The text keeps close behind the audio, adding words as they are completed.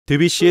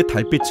드뷔시의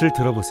달빛을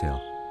들어보세요.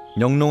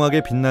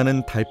 영롱하게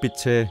빛나는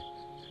달빛에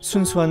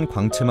순수한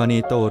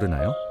광채만이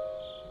떠오르나요?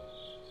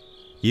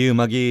 이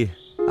음악이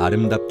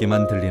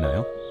아름답게만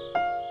들리나요?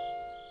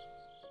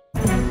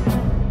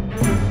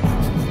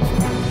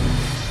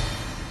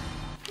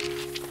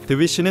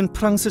 드뷔시는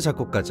프랑스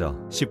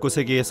작곡가죠.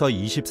 19세기에서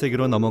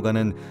 20세기로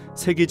넘어가는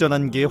세기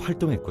전환기에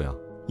활동했고요.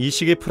 이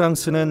시기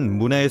프랑스는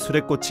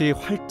문화예술의 꽃이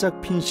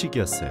활짝 핀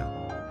시기였어요.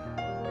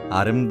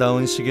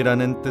 아름다운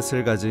시기라는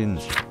뜻을 가진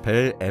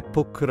벨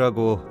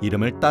에포크라고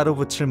이름을 따로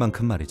붙일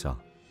만큼 말이죠.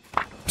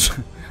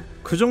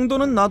 그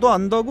정도는 나도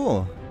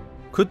안다고.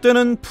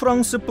 그때는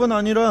프랑스뿐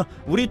아니라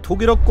우리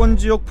독일어권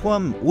지역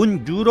포함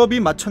온 유럽이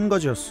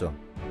마찬가지였어.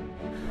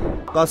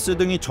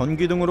 가스등이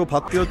전기등으로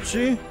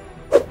바뀌었지,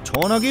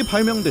 전화기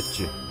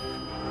발명됐지,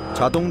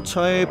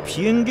 자동차에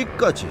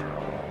비행기까지.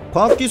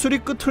 과학기술이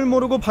끝을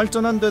모르고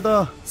발전한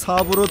데다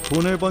사업으로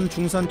돈을 번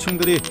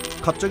중산층들이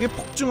갑자기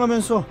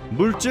폭증하면서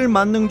물질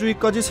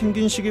만능주의까지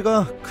생긴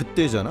시기가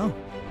그때잖아.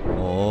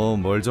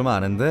 뭘 좀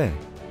아는데,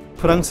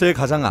 프랑스의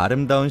가장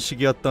아름다운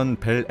시기였던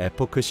벨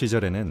에포크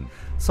시절에는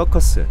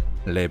서커스,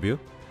 레뷰,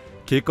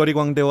 길거리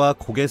광대와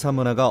고개사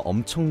문화가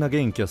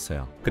엄청나게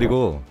인기였어요.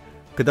 그리고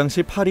그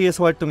당시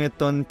파리에서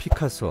활동했던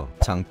피카소,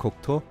 장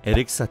코크토,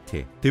 에릭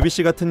사티,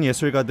 드뷔시 같은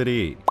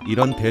예술가들이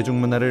이런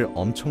대중문화를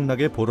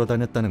엄청나게 보러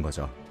다녔다는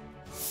거죠.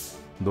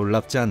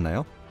 놀랍지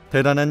않나요?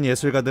 대단한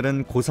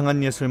예술가들은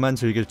고상한 예술만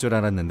즐길 줄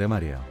알았는데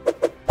말이에요.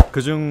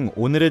 그중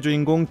오늘의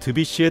주인공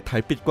드뷔시의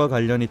달빛과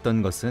관련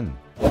있던 것은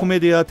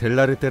코메디아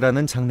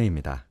델라르테라는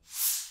장르입니다.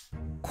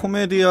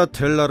 코메디아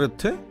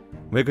델라르테?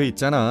 왜 그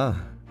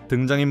있잖아,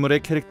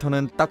 등장인물의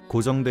캐릭터는 딱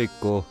고정돼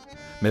있고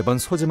매번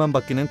소재만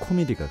바뀌는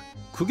코미디극.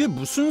 그게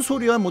무슨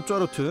소리야,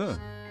 모차르트?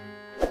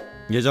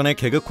 예전에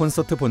개그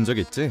콘서트 본 적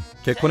있지?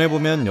 개콘에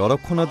보면 여러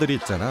코너들이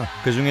있잖아.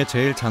 그 중에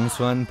제일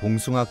장수한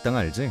봉숭아학당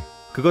알지?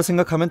 그거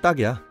생각하면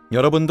딱이야.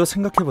 여러분도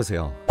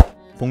생각해보세요.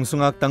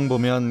 봉숭아학당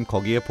보면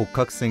거기에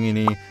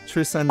복학생이니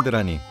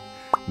출산들하니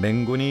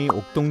맹군이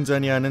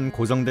옥동자니 하는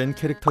고정된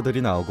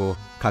캐릭터들이 나오고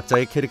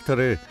각자의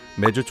캐릭터를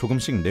매주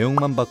조금씩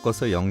내용만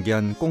바꿔서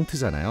연기한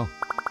꽁트잖아요.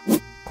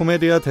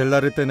 코메디아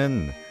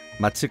델라르테는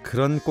마치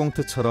그런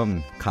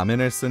꽁트처럼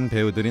가면을 쓴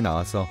배우들이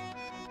나와서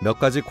몇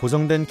가지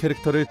고정된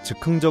캐릭터를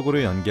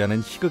즉흥적으로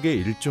연기하는 희극의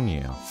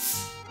일종이에요.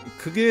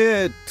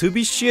 그게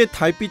드뷔시의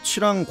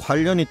달빛이랑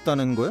관련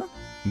있다는 거야?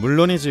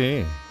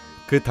 물론이지.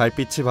 그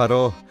달빛이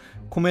바로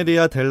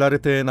코메디아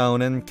델라르테에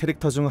나오는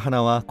캐릭터 중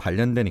하나와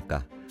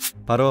관련되니까.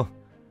 바로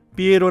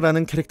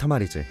피에로라는 캐릭터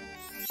말이지.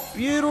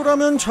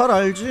 피에로라면 잘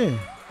알지.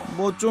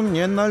 뭐 좀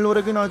옛날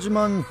노래긴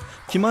하지만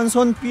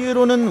김한선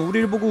피에로는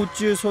우릴 보고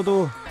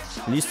웃지에서도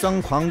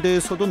리쌍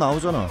광대에서도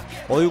나오잖아.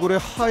 얼굴에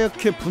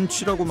하얗게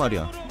분칠하고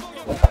말이야.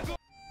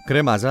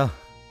 그래, 맞아.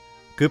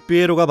 그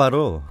피에로가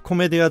바로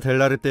코메디아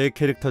델라르테의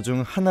캐릭터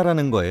중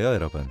하나라는 거예요,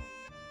 여러분.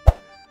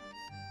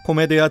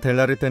 코메디아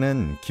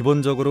델라르테는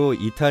기본적으로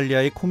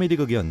이탈리아의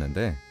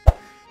코미디극이었는데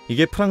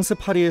이게 프랑스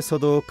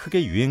파리에서도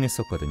크게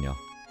유행했었거든요.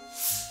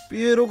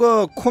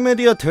 피에로가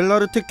코메디아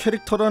델라르테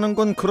캐릭터라는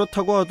건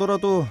그렇다고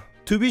하더라도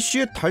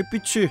드뷔시의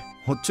달빛이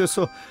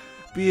어째서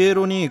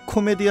피에로니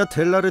코메디아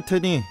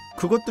델라르테니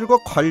그것들과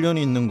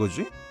관련이 있는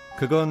거지?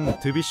 그건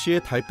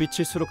드뷔시의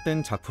달빛이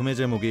수록된 작품의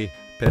제목이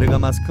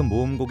베르가마스크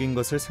모음곡인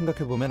것을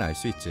생각해보면 알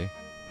수 있지.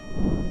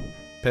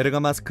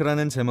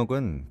 베르가마스크라는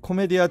제목은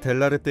코메디아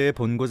델라르테의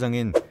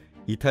본고장인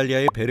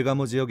이탈리아의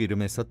베르가모 지역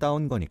이름에서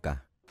따온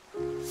거니까.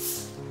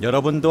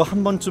 여러분도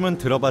한 번쯤은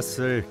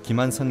들어봤을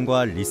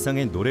김한선과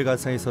리쌍의 노래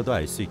가사에서도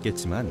알 수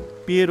있겠지만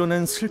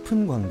피에로는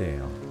슬픈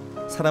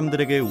광대예요.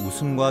 사람들에게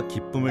웃음과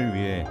기쁨을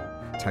위해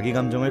자기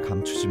감정을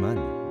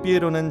감추지만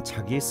피에로는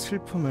자기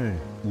슬픔을,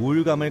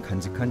 우울감을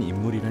간직한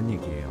인물이란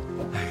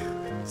얘기예요.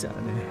 아휴,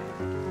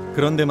 짠해.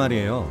 그런데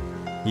말이에요,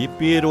 이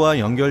피에로와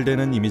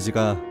연결되는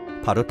이미지가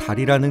바로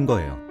달이라는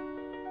거예요.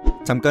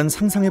 잠깐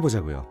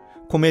상상해보자고요.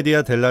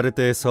 코메디아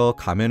델라르테에서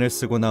가면을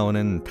쓰고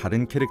나오는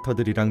다른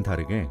캐릭터들이랑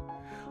다르게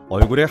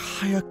얼굴에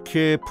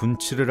하얗게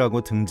분칠을 하고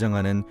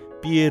등장하는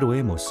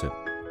피에로의 모습.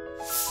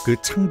 그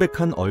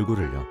창백한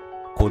얼굴을요,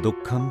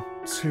 고독함,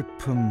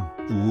 슬픔,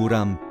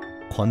 우울함,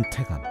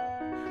 권태감,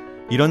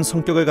 이런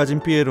성격을 가진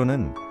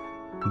피에로는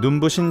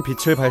눈부신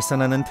빛을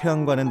발산하는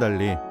태양과는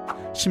달리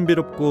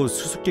신비롭고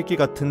수수께끼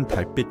같은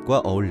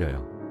달빛과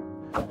어울려요.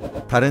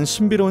 달은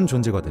신비로운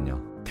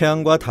존재거든요.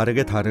 태양과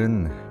다르게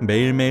달은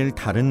매일매일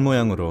다른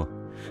모양으로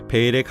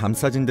베일에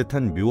감싸진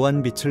듯한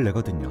묘한 빛을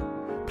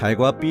내거든요.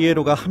 달과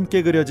피에로가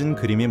함께 그려진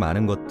그림이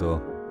많은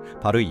것도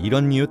바로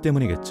이런 이유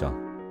때문이겠죠.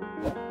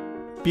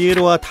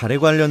 피에로와 달에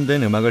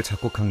관련된 음악을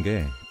작곡한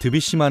게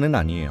드뷔시만은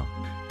아니에요.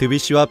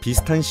 드뷔시와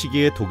비슷한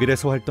시기에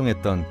독일에서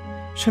활동했던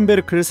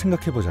쇤베르크를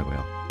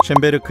생각해보자고요.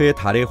 쇤베르크의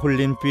달에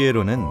홀린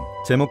피에로는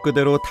제목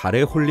그대로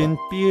달에 홀린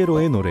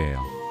피에로의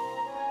노래예요.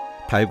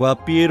 달과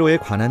피에로에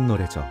관한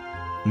노래죠.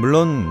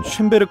 물론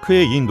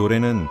쇤베르크의 이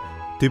노래는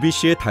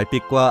드뷔시의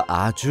달빛과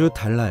아주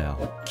달라요.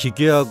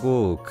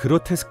 기괴하고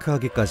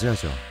그로테스크하기까지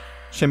하죠.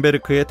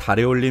 쇤베르크의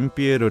달에 홀린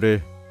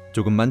피에로를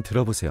조금만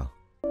들어보세요.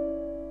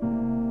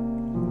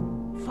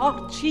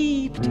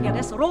 Fortschiebt er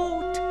es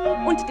rot,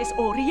 und des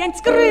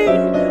Orients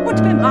grün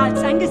und bemalt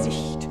sein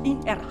Gesicht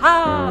in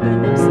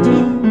erhabenem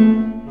Stil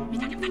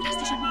mit einem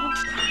fantastischen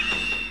Mondstrahl.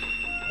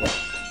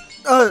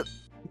 아,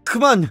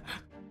 그만.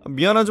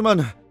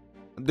 미안하지만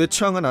내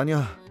취향은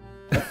아니야.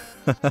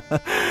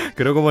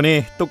 그러고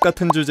보니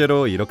똑같은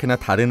주제로 이렇게나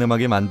다른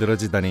음악이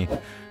만들어지다니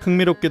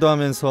흥미롭기도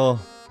하면서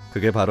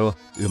그게 바로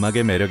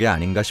음악의 매력이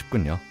아닌가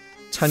싶군요.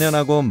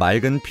 찬연하고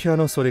맑은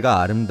피아노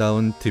소리가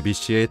아름다운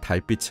드뷔시의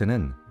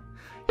달빛에는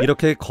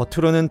이렇게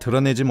겉으로는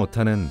드러내지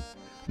못하는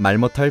말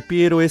못할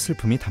피에로의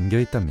슬픔이 담겨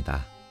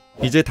있답니다.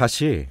 이제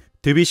다시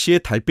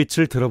드뷔시의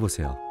달빛을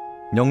들어보세요.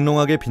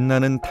 영롱하게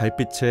빛나는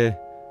달빛에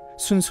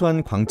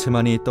순수한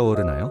광채만이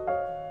떠오르나요?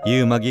 이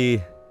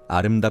음악이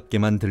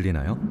아름답게만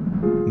들리나요?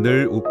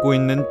 늘 웃고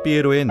있는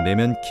피에로의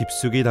내면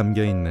깊숙이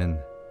담겨있는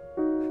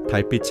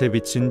달빛에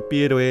비친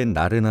피에로의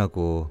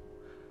나른하고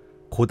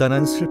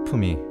고단한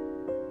슬픔이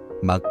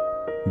막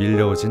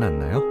밀려오진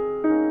않나요?